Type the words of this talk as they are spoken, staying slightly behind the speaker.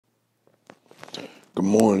Good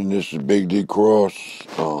morning, this is Big D Cross.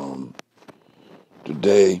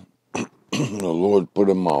 Today, the Lord put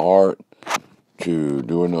in my heart to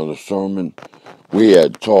do another sermon. We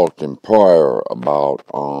had talked in prior about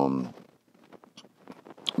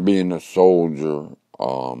being a soldier,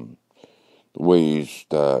 the ways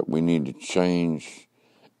that we need to change,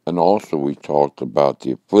 and also we talked about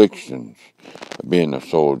the afflictions of being a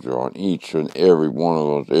soldier on each and every one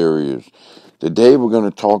of those areas. Today, we're going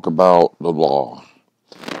to talk about the law.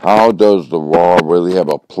 How does the law really have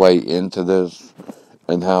a play into this?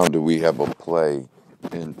 And how do we have a play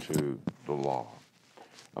into the law?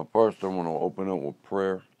 Now, first, I want to open up with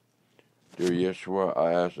prayer. Dear Yeshua,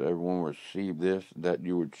 I ask everyone receive this, that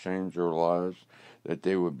you would change their lives, that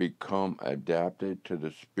they would become adapted to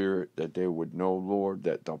the Spirit, that they would know, Lord,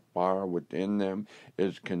 that the fire within them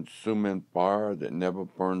is consuming fire that never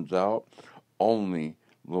burns out. Only,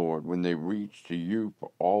 Lord, when they reach to you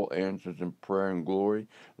for all answers in prayer and glory,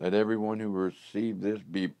 let everyone who receive this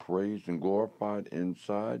be praised and glorified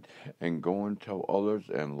inside, and go and tell others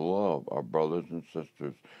and love our brothers and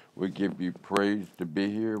sisters. We give you praise to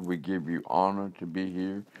be here. We give you honor to be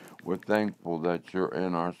here. We're thankful that you're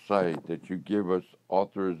in our sight, that you give us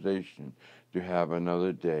authorization to have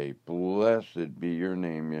another day. Blessed be your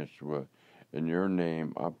name, Yeshua. In your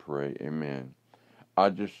name I pray, amen. I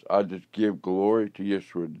just give glory to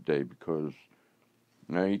Yeshua today because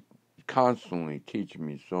he constantly teaching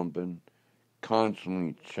me something,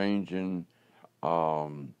 constantly changing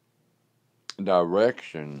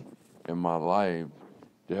direction in my life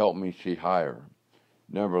to help me see higher.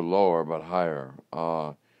 Never lower, but higher.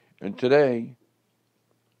 And today,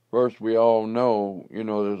 first we all know,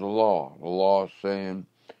 there's a law. The law is saying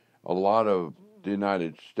a lot of the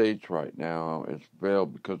United States right now is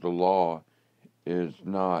failed because the law is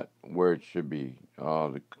not where it should be.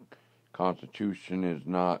 The Constitution is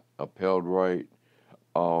not upheld right.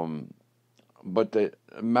 But the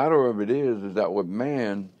matter of it is that with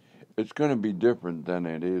man, it's going to be different than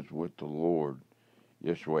it is with the Lord.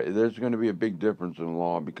 Yeshua. There's going to be a big difference in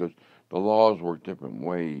law because the laws work different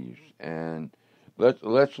ways. And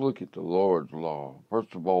let's look at the Lord's law.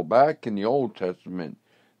 First of all, back in the Old Testament,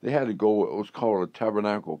 they had to go. It was called a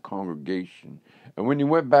tabernacle congregation. And when you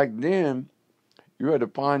went back then, you had to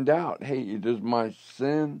find out, hey, does my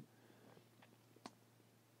sin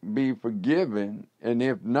be forgiven? And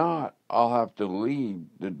if not, I'll have to leave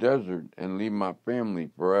the desert and leave my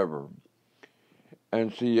family forever.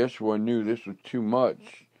 And see, Yeshua knew this was too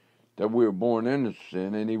much, that we were born into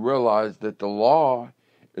sin, and he realized that the law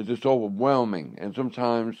is just overwhelming, and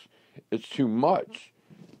sometimes it's too much,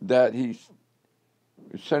 that he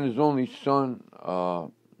sent his only son,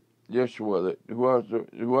 Yeshua, that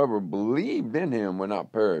whoever believed in him would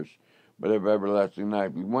not perish, but have everlasting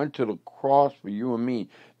life. He went to the cross for you and me,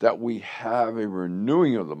 that we have a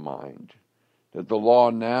renewing of the mind, that the law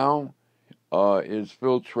now is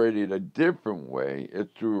filtrated a different way.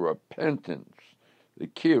 It's through repentance. The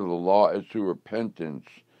key of the law is through repentance.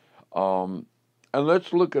 And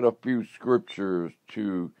let's look at a few scriptures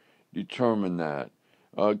to determine that.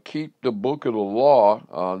 Keep the book of the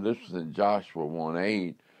law, this is in Joshua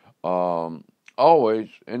 1:8, always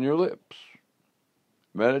in your lips.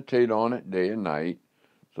 Meditate on it day and night,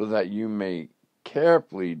 so that you may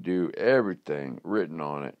carefully do everything written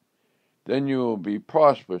on it. Then you will be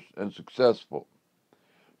prosperous and successful.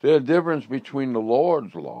 The difference between the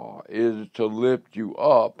Lord's law is to lift you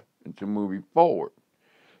up and to move you forward.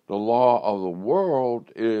 The law of the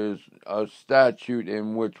world is a statute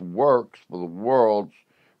in which works for the world's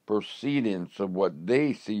proceedings of what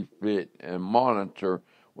they see fit and monitor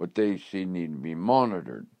what they see need to be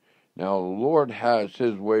monitored. Now, the Lord has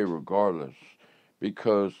his way regardless,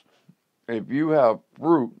 because if you have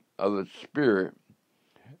fruit of the Spirit,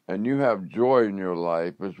 and you have joy in your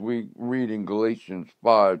life, as we read in Galatians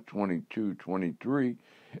 5:22-23,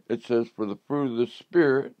 it says, for the fruit of the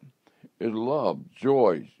Spirit is love,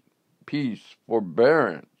 joy, peace,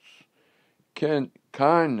 forbearance,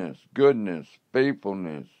 kindness, goodness,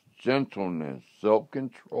 faithfulness, gentleness,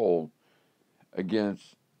 self-control.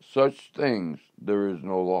 Against such things there is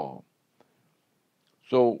no law.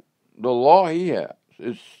 So the law he has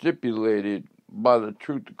is stipulated by the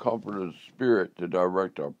truth, the comfort of the Spirit to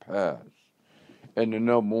direct our paths. And the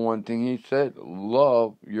number one thing he said,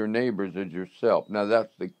 love your neighbors as yourself. Now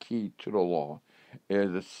that's the key to the law.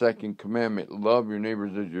 Is the second commandment, love your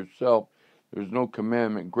neighbors as yourself. There's no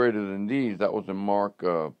commandment greater than these. That was in Mark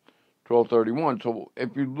 12:31. So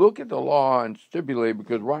if you look at the law and stipulate,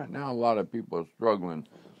 because right now a lot of people are struggling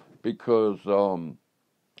because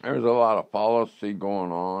there's a lot of policy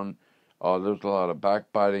going on. There's a lot of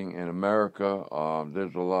backbiting in America.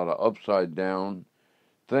 There's a lot of upside down.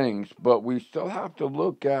 things, but we still have to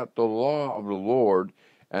look at the law of the Lord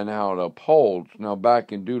and how it upholds. Now,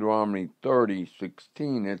 back in Deuteronomy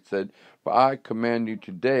 30:16, it said, "For I command you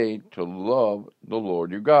today to love the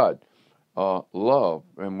Lord your God." Love,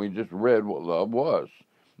 and we just read what love was.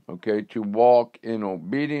 Okay, to walk in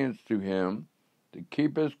obedience to Him, to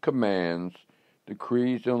keep His commands,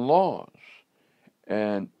 decrees, and laws.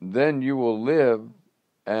 And then you will live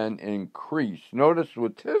and increase. Notice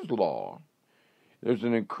with His law, there's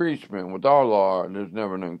an increasement. With our law, there's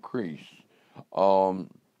never an increase.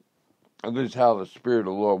 This is how the Spirit of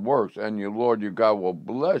the Lord works. And your Lord, your God, will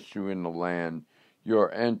bless you in the land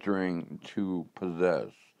you're entering to possess.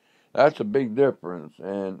 That's a big difference.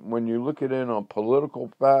 And when you look at it on a political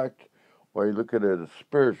fact, or you look at it as a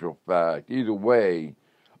spiritual fact, either way,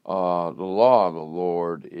 the law of the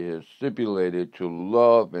Lord is stipulated to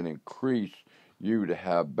love and increase you to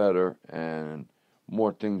have better and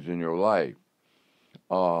more things in your life.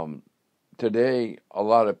 Today, a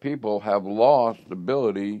lot of people have lost the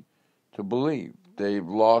ability to believe. They've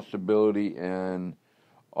lost ability in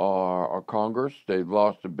our Congress. They've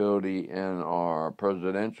lost ability in our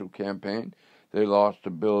presidential campaign. They lost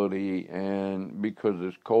ability, and because of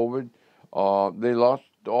this COVID, they lost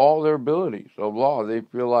all their abilities of law. They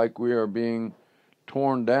feel like we are being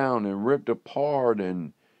torn down and ripped apart,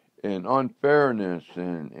 and unfairness,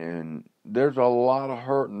 and there's a lot of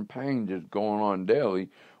hurt and pain just going on daily.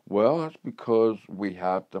 Well, that's because we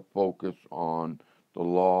have to focus on the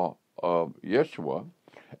law of Yeshua,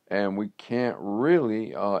 and we can't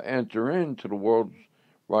really enter into the world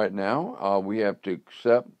right now. We have to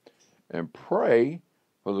accept and pray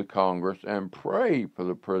for the Congress and pray for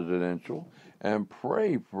the presidential and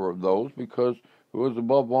pray for those, because who is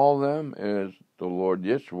above all them is the Lord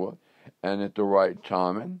Yeshua, and at the right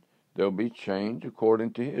timing there'll be change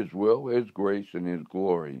according to His will, His grace, and His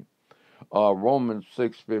glory. Romans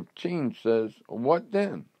 6:15 says, "What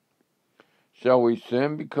then? Shall we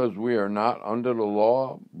sin because we are not under the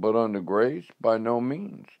law, but under grace? By no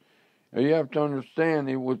means." And you have to understand,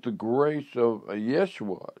 it was the grace of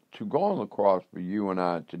Yeshua to go on the cross for you and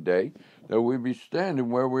I today that we be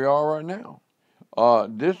standing where we are right now.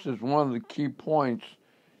 This is one of the key points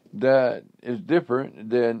that is different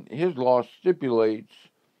than His law stipulates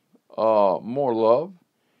more love.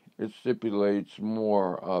 It stipulates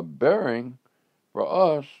more bearing for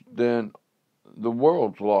us than the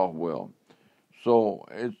world's law will. So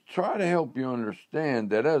it's try to help you understand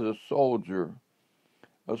that as a soldier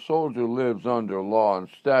lives under law and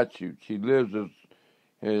statutes. He lives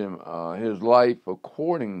his life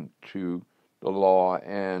according to the law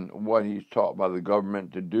and what he's taught by the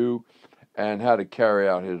government to do, and how to carry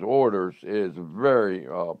out his orders is very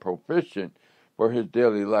proficient for his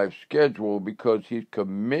daily life schedule, because he's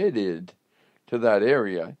committed to that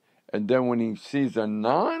area. And then when he sees a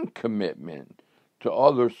non-commitment to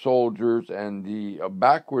other soldiers and the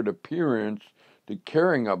backward appearance to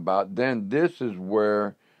caring about, then this is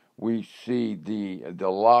where we see the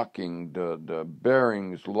locking, the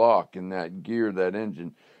bearings lock in that gear, that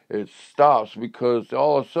engine. It stops because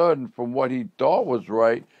all of a sudden, from what he thought was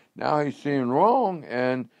right, now he's seeing wrong,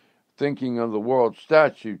 and thinking of the world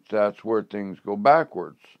statutes, that's where things go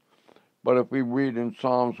backwards. But if we read in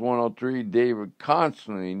Psalms 103, David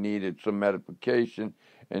constantly needed some edification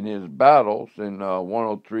in his battles. In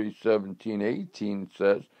 103, 17, 18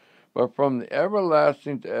 says, "But from the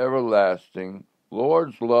everlasting to everlasting,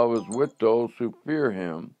 Lord's love is with those who fear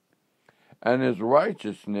Him, and His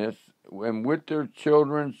righteousness and with their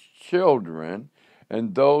children's children,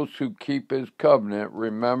 and those who keep His covenant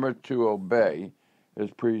remember to obey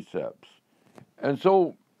His precepts." And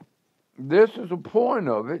so this is a point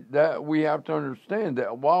of it that we have to understand,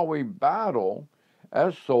 that while we battle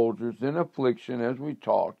as soldiers in affliction, as we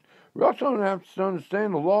talked, we also have to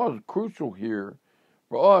understand the law is crucial here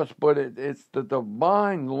for us, but it's the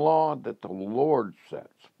divine law that the Lord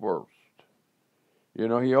sets first. You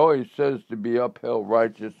know, He always says to be upheld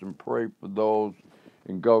righteous and pray for those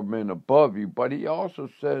in government above you, but He also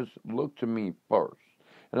says, look to me first.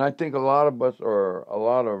 And I think a lot of us are a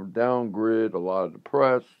lot of downgrid, a lot of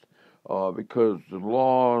depressed, because the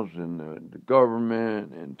laws and the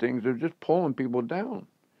government and things are just pulling people down.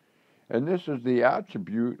 And this is the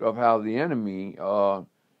attribute of how the enemy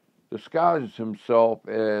disguises himself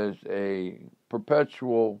as a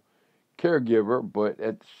perpetual caregiver, but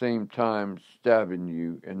at the same time stabbing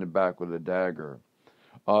you in the back with a dagger.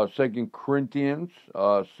 2 Corinthians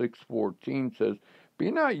 6:14 says,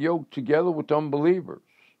 "Be not yoked together with unbelievers.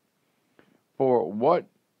 For what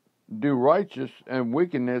do righteous and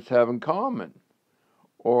wickedness have in common?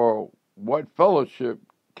 Or what fellowship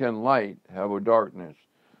can light have with darkness?"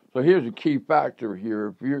 So here's a key factor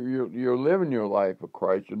here. If you're living your life of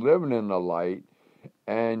Christ, you're living in the light,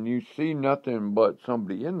 and you see nothing but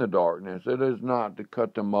somebody in the darkness, it is not to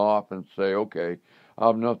cut them off and say, okay, I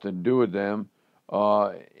have nothing to do with them.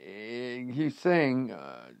 He's saying,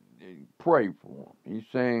 pray for them. He's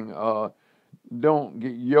saying, don't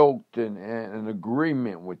get yoked in an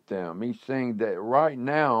agreement with them. He's saying that right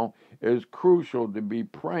now is crucial to be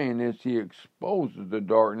praying as he exposes the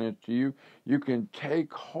darkness to you. You can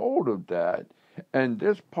take hold of that, and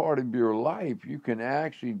this part of your life, you can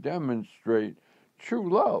actually demonstrate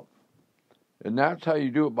true love. And that's how you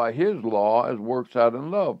do it, by his law, as works out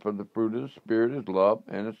in love. For the fruit of the Spirit is love,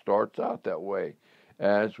 and it starts out that way,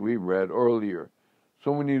 as we read earlier.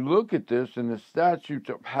 So when you look at this and the statutes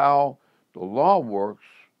of how the law works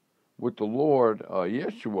with the Lord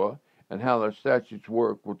Yeshua, and how the statutes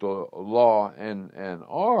work with the law and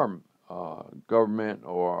our government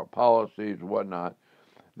or our policies and whatnot,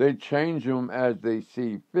 they change them as they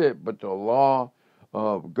see fit, but the law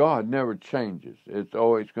of God never changes. It's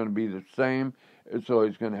always going to be the same. It's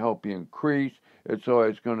always going to help you increase. It's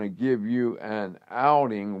always going to give you an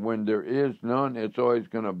outing when there is none. It's always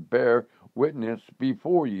going to bear witness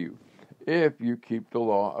before you if you keep the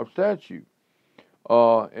law of statute.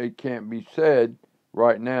 It can't be said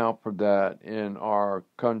right now for that in our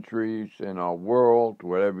countries, in our world,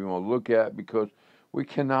 whatever you want to look at, because we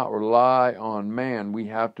cannot rely on man. We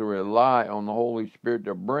have to rely on the Holy Spirit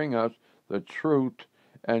to bring us the truth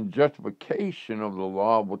and justification of the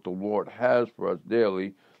law, what the Lord has for us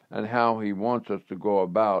daily, and how he wants us to go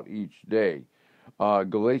about each day.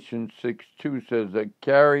 Galatians 6:2 says that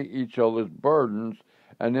carry each other's burdens,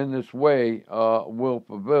 and in this way will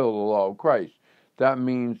fulfill the law of Christ. That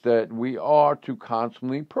means that we are to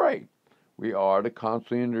constantly pray. We are to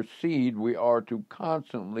constantly intercede. We are to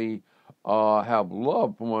constantly have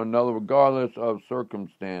love for one another regardless of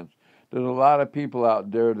circumstance. There's a lot of people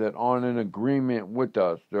out there that aren't in agreement with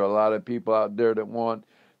us. There are a lot of people out there that want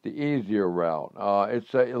the easier route.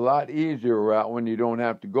 It's a lot easier route when you don't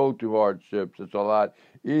have to go through hardships. It's a lot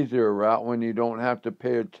easier route when you don't have to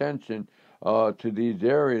pay attention to these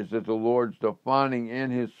areas that the Lord's defining in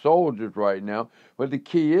his soldiers right now. But the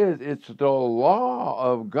key is, it's the law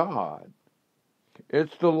of God.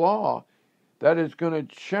 It's the law that is going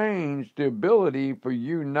to change the ability for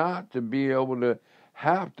you not to be able to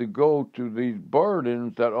have to go through these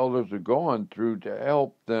burdens that others are going through to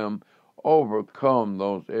help them overcome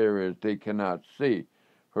those areas they cannot see.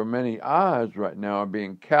 For many eyes right now are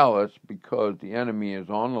being calloused because the enemy is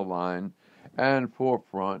on the line and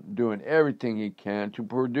forefront, doing everything he can to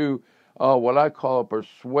produce what I call a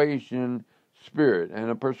persuasion spirit. And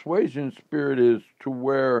a persuasion spirit is to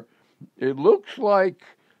where it looks like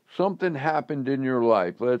something happened in your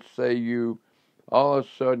life. Let's say you all of a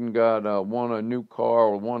sudden won a new car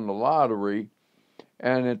or won the lottery,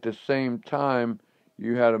 and at the same time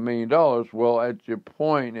you had $1 million. Well, at your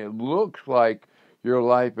point, it looks like your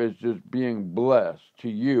life is just being blessed to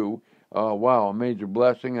you. Wow, a major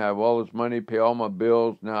blessing. I have all this money, pay all my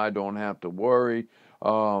bills. Now I don't have to worry.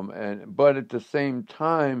 But at the same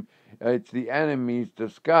time, it's the enemy's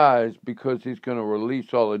disguise, because he's going to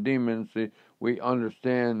release all the demons. We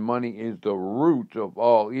understand money is the root of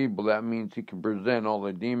all evil. That means he can present all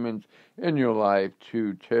the demons in your life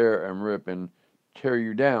to tear and rip and tear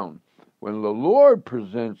you down. When the Lord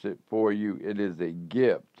presents it for you, it is a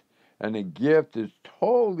gift. And a gift is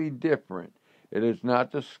totally different. It is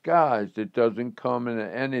not disguised. It doesn't come in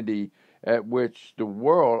an entity at which the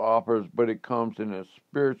world offers, but it comes in a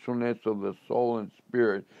spiritualness of the soul and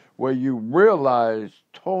spirit, where you realize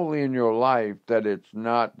totally in your life that it's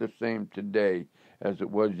not the same today as it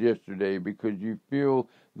was yesterday, because you feel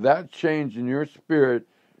that change in your spirit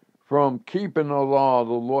from keeping the law.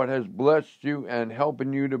 The Lord has blessed you and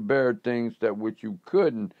helping you to bear things that which you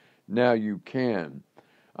couldn't, now you can.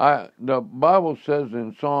 The Bible says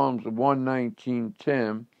in Psalms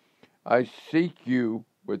 119:10, I seek you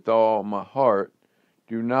with all my heart.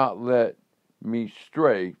 Do not let me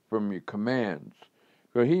stray from your commands.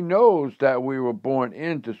 For he knows that we were born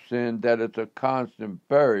into sin, that it's a constant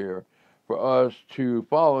barrier for us to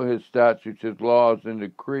follow his statutes, his laws, and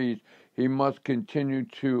decrees. He must continue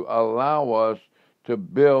to allow us to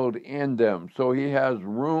build in them. So he has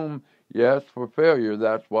room, yes, for failure.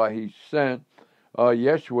 That's why he sent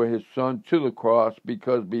Yeshua, his son, to the cross,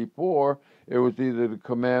 because before it was either the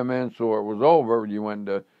commandments or it was over. You went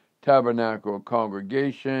to tabernacle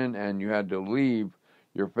congregation and you had to leave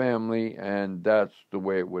your family, and that's the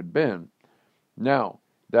way it would have been. Now,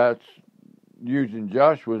 that's using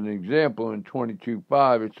Joshua as an example in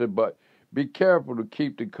 22:5. It said, but be careful to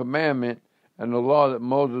keep the commandment and the law that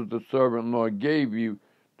Moses the servant Lord gave you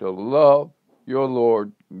to love your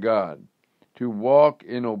Lord God, to walk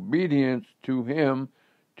in obedience to Him,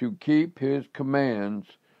 to keep His commands,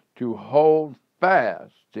 to hold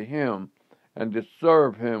fast to Him, and to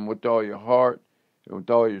serve Him with all your heart and with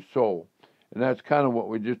all your soul. And that's kind of what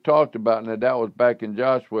we just talked about. Now, that was back in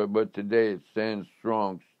Joshua, but today it stands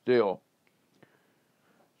strong still.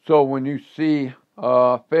 So when you see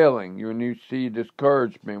failing, when you see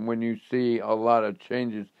discouragement, when you see a lot of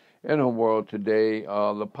changes in the world today,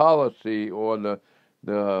 the policy or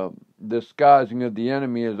the disguising of the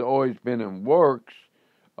enemy has always been in works.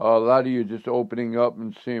 A lot of you are just opening up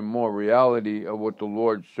and seeing more reality of what the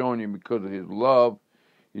Lord's showing you because of His love.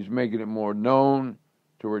 He's making it more known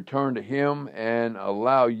to return to Him and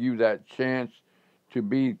allow you that chance to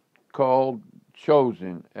be called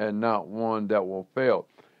chosen and not one that will fail.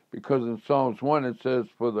 Because in Psalms 1 it says,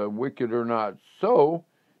 "For the wicked are not so,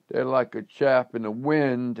 they're like a chaff in the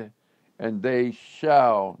wind, and they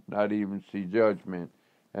shall not even see judgment."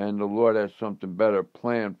 And the Lord has something better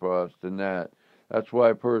planned for us than that. That's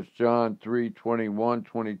why 1 John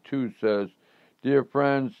 3:21-22 says, "Dear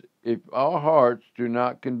friends, if our hearts do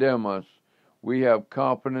not condemn us, we have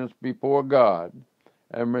confidence before God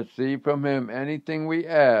and receive from Him anything we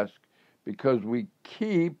ask, because we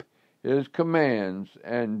keep His commands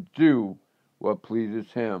and do what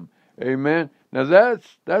pleases Him." Amen. Now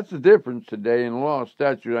that's the difference today in law and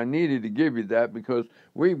statute. I needed to give you that because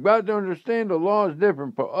we've got to understand the law is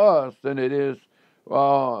different for us than it is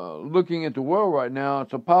looking at the world right now.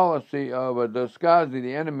 It's a policy of a disguise of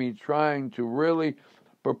the enemy trying to really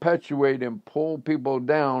perpetuate and pull people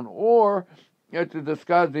down, or it's a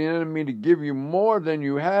disguise of the enemy to give you more than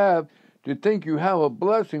you have, to think you have a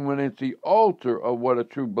blessing when it's the altar of what a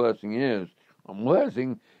true blessing is. A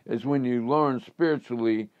blessing is when you learn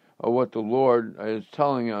spiritually of what the Lord is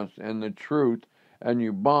telling us and the truth, and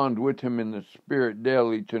you bond with Him in the Spirit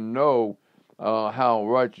daily to know how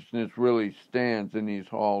righteousness really stands in these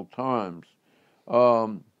hard times.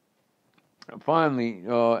 Finally,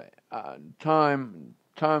 time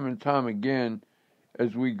and time again,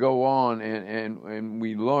 as we go on and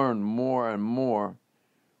we learn more and more,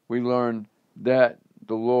 we learn that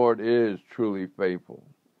the Lord is truly faithful.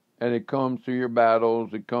 And it comes through your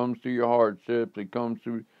battles, it comes through your hardships, it comes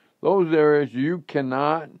through those areas you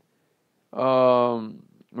cannot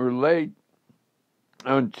relate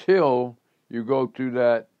until you go through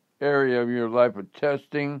that area of your life of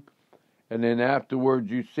testing, and then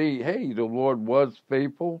afterwards you see, hey, the Lord was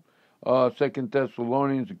faithful. 2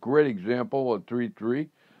 Thessalonians, a great example of 3:3.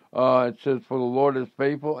 It says, "For the Lord is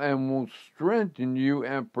faithful and will strengthen you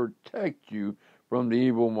and protect you from the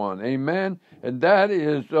evil one." Amen. And that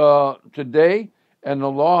is today, and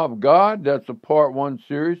the law of God. That's a part 1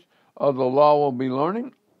 series of the law we'll be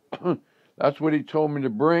learning. That's what He told me to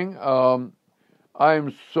bring. I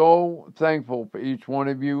am so thankful for each one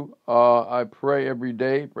of you. I pray every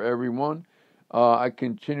day for everyone. I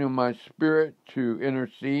continue my spirit to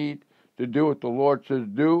intercede, to do what the Lord says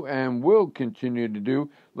do, and will continue to do.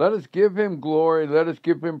 Let us give Him glory. Let us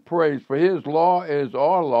give Him praise, for His law is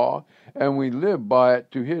our law, and we live by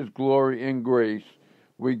it to His glory and grace.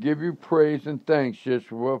 We give you praise and thanks,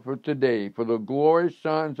 Yeshua, for today, for the glory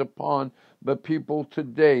shines upon the people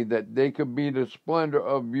today, that they could be the splendor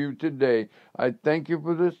of you today. I thank you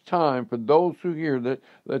for this time, for those who hear that,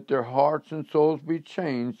 let their hearts and souls be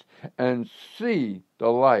changed and see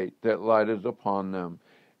the light that light is upon them.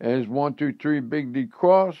 And it's 1, 2, 3, Big D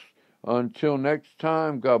Cross. Until next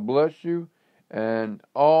time, God bless you, and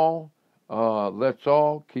let's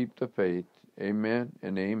all keep the faith. Amen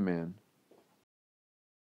and amen.